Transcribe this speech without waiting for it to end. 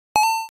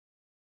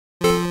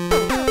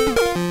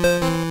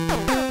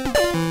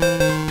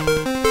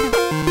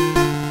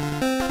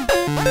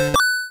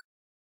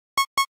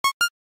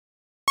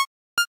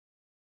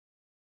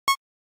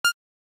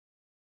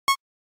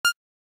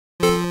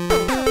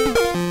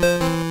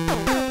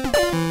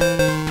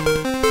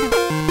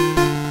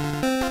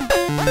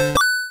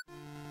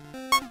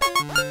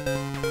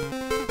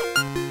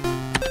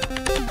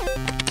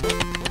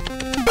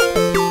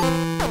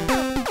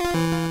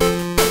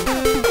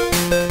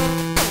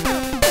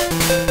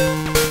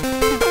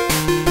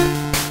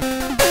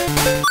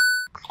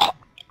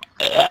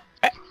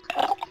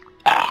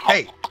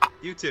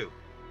2.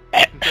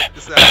 Check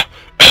this out.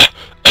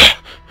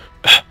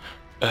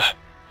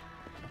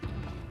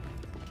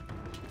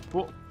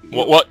 What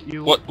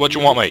you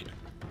want, mate?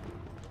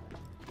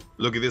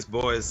 Look at this,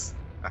 boys.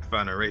 I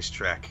found a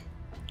racetrack.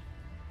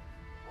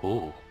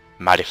 Ooh,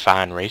 mighty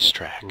fine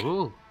racetrack.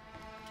 Ooh.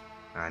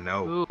 I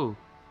know. Ooh.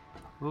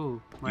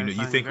 Ooh.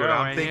 You think what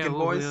I'm thinking,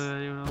 boys?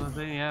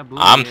 Yeah,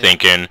 I'm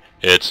thinking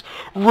it's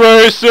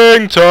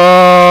racing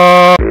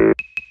time!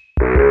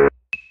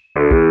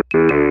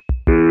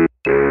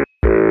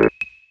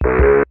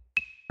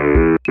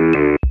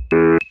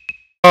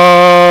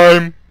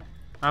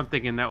 I'm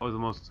thinking that was the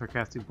most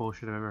sarcastic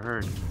bullshit I've ever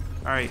heard.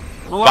 Alright,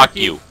 Fuck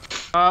you.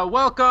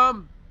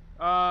 Welcome!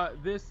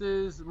 This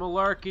is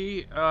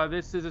Malarkey.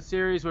 This is a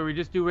series where we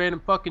just do random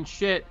fucking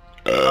shit.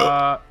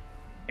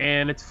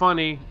 And it's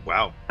funny.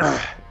 Wow.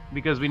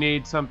 Because we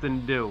need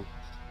something to do.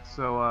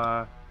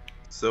 So,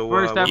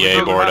 first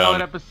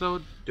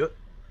episode.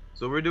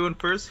 So we're doing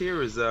first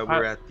here is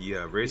we're at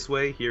the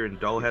raceway here in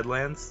Dahl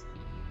Headlands,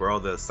 where all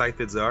the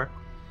Scythids are,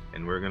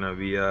 and we're gonna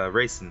be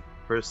racing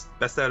first,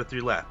 best out of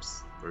 3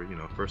 laps, or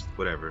first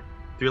whatever,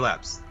 3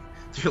 laps,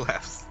 3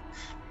 laps.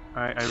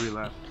 I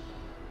relapsed.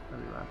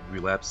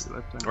 Relapse.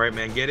 All right,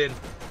 man, get in.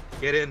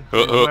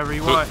 Whoever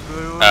you want. 3.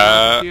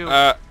 Oh, you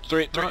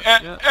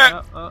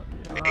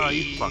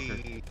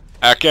fucker.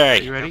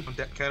 Okay. You ready?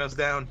 Count us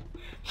down.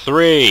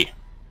 3,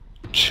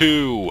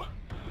 2,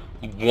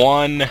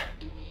 1,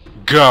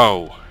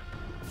 go.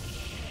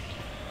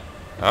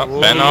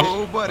 Oh, Ben off.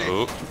 Oh, buddy.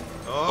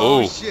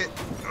 Oh, shit.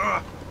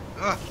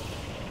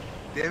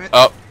 Damn it.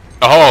 Oh.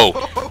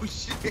 Oh,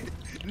 shit.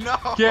 No.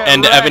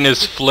 And Evan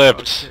is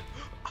flipped.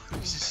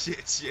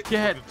 Shit.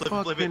 Get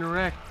flip fucking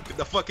wrecked.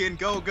 The fucking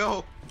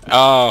go.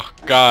 Oh,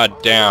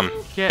 god damn.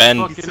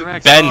 Ben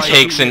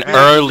takes an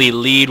early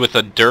lead with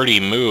a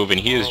dirty move, and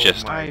he is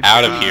just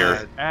out of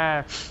here.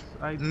 Ass.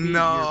 I beat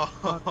your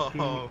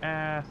fucking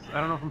ass. I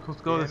don't know if I'm supposed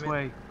to go this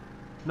way.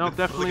 No,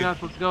 definitely not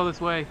supposed to go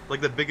this way. Like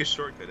the biggest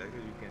shortcut. You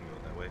can't go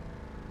that way.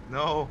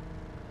 No.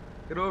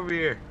 Get over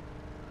here.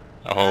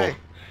 Oh. Hey.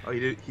 Oh,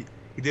 he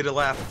did a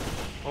lap.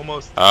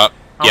 Almost. Yep,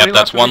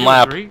 that's 1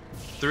 lap. 3.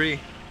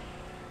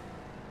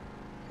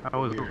 I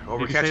was. Did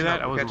you say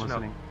that? I wasn't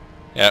listening.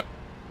 Yep.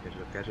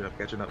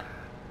 Catching up.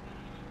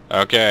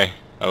 Okay.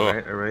 Oh, all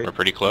right. we're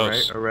pretty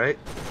close. All right.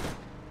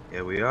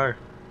 Yeah, we are.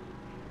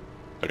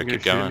 Better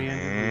keep going.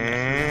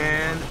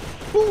 And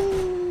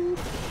woo!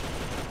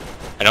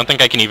 I don't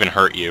think I can even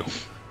hurt you.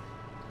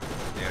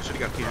 Yeah, I should have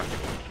got the rocket.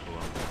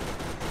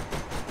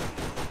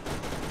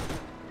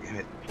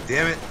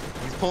 Damn it!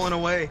 He's pulling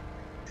away.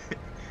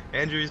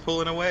 Andrew, he's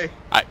pulling away.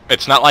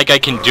 It's not like I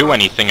can do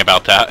anything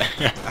about that.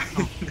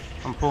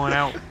 I'm pulling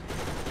out.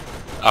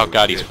 Oh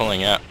god, he's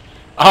pulling out.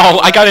 Oh,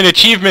 I got an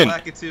achievement!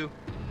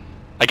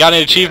 I got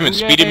an achievement,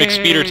 Speedy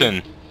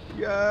McSpeederton.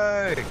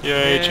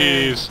 Yay,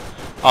 cheese.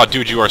 Oh,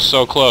 dude, you are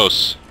so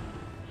close.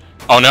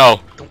 Oh no.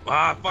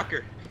 Ah,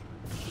 fucker.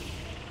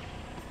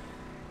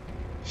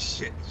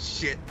 Shit.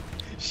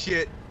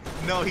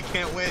 No, he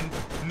can't win.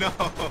 No.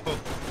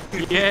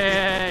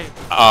 Yay.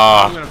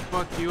 I'm gonna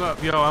fuck you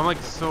up. Yo, I'm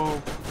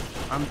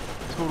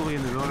totally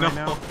in the zone right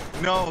now.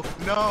 No.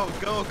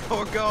 Go.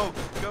 Go,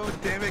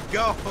 damn it,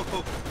 go.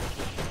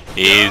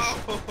 He's...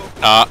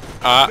 No.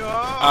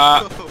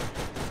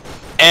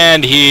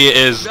 And he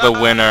is the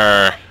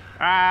winner.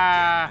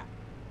 Ah.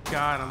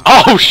 Got him.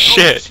 Oh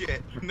shit!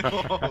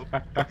 No.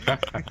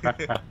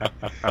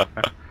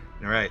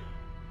 Alright.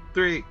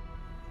 3,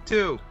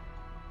 2,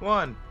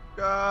 1,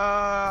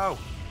 go!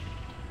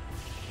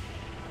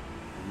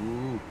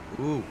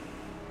 Ooh.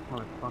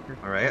 Motherfucker.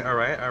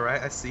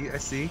 Alright. I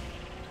see.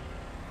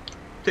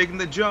 Taking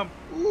the jump.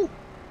 Ooh.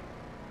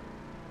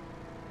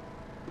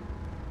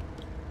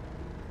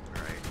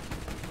 Alright.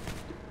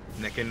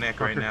 Neck and neck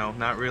right now.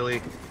 Not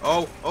really.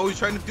 Oh, he's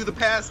trying to do the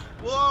pass.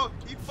 Whoa,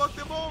 he fucked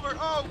him over.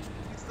 Oh,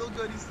 he's still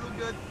good. He's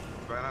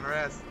right on our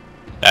ass.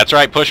 That's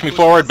right, push me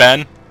forward,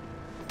 Ben.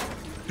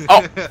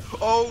 Oh.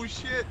 Oh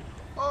shit.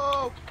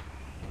 Oh.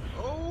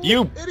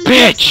 You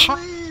bitch!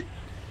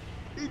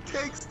 He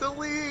takes the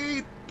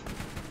lead.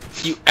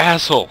 You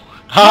asshole.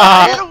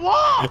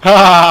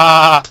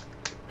 Ha!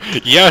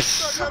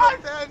 Yes!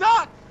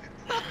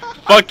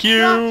 Fuck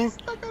you!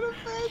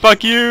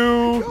 Fuck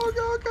you! Go.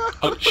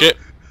 Oh shit.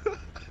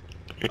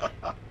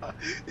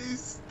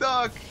 He's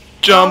stuck.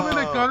 Jump! I'm in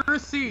a gunner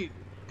seat.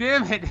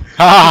 Damn it.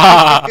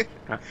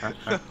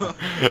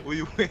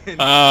 We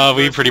win.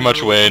 We pretty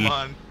much win.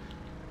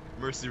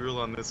 Mercy rule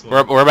on this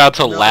one. We're about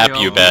to lap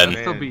you, Ben.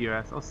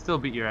 I'll still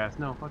beat your ass.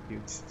 No, fuck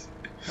you.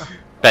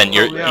 Ben,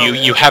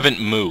 you haven't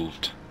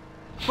moved.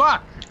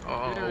 Fuck!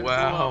 Oh, dude,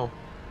 wow.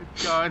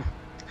 It's gone.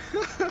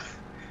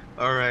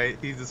 Alright,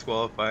 he's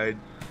disqualified.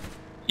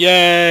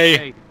 Yay!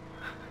 Hey.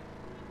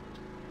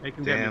 They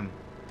can Damn.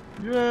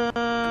 Get me.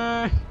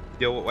 Yay!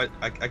 Yo, what?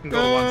 I can go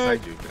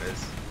alongside you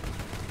guys.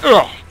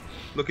 Ugh.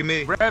 Look at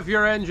me. Rev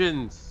your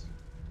engines.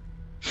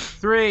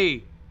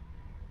 3.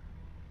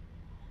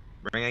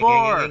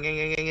 4.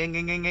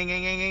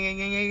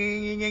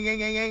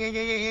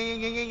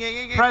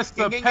 Press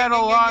the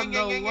pedal on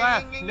the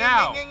left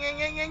now.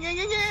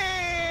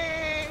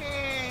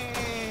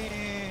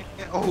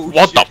 Oh,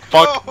 what shit. the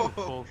fuck?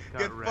 Oh,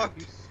 get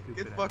fucked.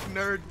 Get fucked,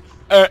 nerd.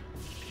 Get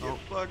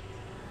fucked.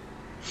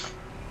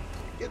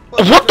 Get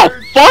fucked, what nerd.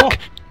 the fuck?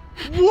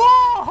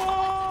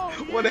 Whoa!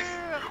 What?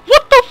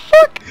 What the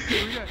fuck?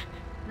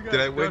 We got Did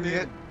I win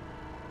yet?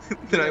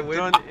 Did I win?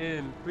 Done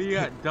in. We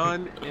got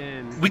done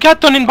in. We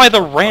got done in by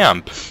the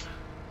ramp.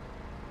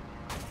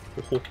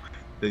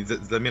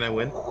 Does that mean I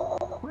win?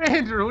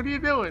 Andrew, what are you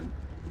doing?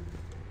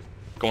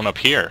 Going up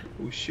here.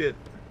 Oh shit.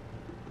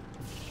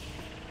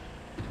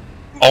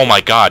 Oh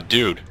my god,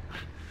 dude.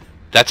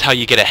 That's how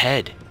you get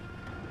ahead.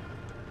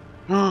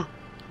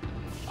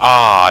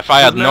 Ah, if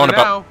I had known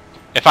about...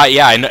 If I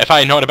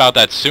had known about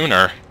that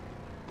sooner.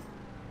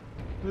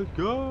 Let's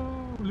go.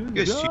 You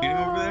guys cheating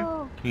over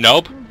there?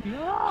 Nope.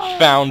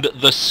 Found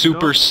the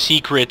super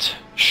secret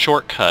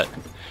shortcut.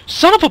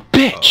 Son of a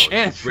bitch!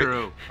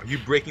 Andrew. Are you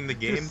breaking the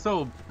game? You're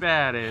so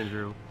bad,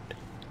 Andrew.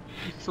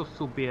 You're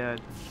so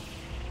bad.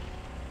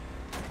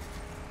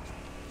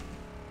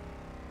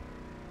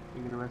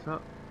 You gonna mess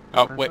up?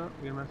 Oh, wait.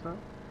 You gonna mess up?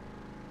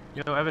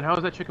 Yo, Evan, how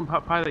was that chicken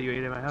pot pie that you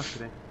ate at my house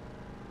today?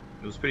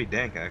 It was pretty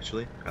dank,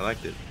 actually. I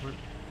liked it.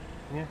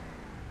 Yeah.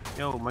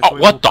 Yo, my oh,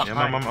 what the?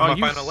 I'm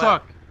you final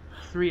suck. lap.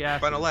 3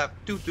 asses. Final lap.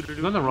 You're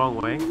going the wrong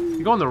way.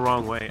 You're going the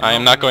wrong way. I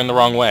am not going the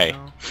wrong way.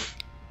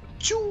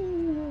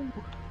 Choo.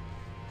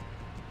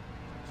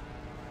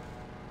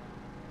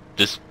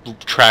 This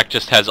track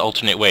just has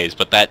alternate ways,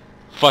 but that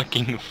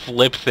fucking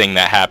flip thing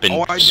that happened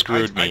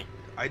screwed me.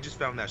 I just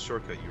found that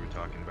shortcut you were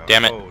talking about.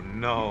 Damn it. Oh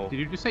no. Did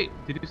you say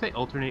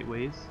alternate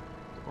ways?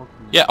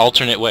 Alternate. Yeah,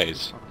 alternate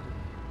ways.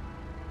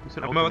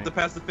 I'm about to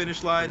pass the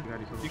finish line.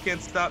 You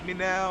can't stop me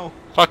now.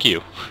 Fuck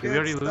you. Did we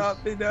already lose?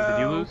 Stop me now.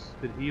 Did you lose?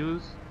 Did he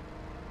lose?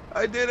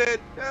 I did it.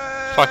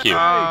 Fuck you.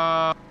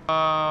 I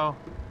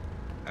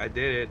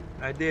did it.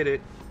 I did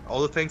it.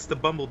 All the thanks to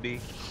Bumblebee.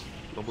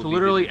 So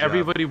literally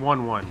everybody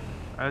won one.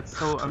 That's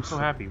so I'm so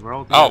happy. We're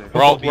all Oh,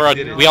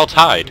 together. we all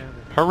tied.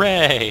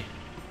 Hooray!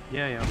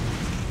 Yeah.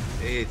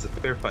 Hey, it's a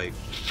fair fight.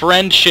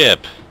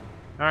 Friendship.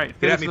 All right,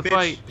 Get at finish me, the bitch.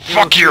 fight.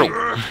 Fuck you.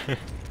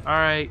 All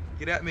right.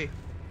 Get at me.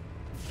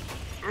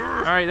 All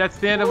right, that's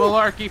the end of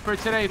Malarkey for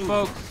today,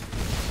 folks.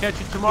 Catch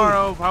you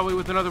tomorrow, probably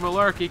with another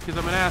Malarkey, because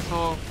I'm an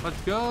asshole. Let's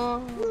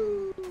go.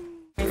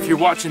 If you're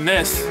watching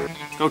this,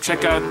 go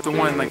check out the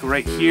one like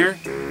right here.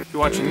 If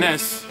you're watching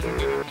this,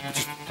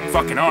 just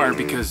fucking are,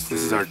 because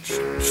this is our...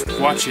 Just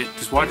watch it.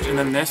 Just watch it, and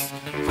then this.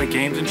 Play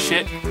games and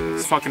shit.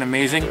 It's fucking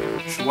amazing. You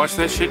should watch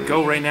that shit.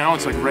 Go right now.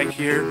 It's like right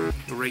here.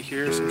 Go right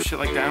here. Some shit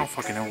like that. I don't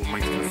fucking know what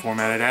Mike's gonna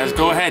format it as.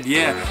 Go ahead.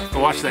 Yeah.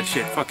 Go watch that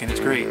shit. Fucking, it's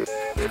great.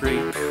 It's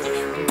great.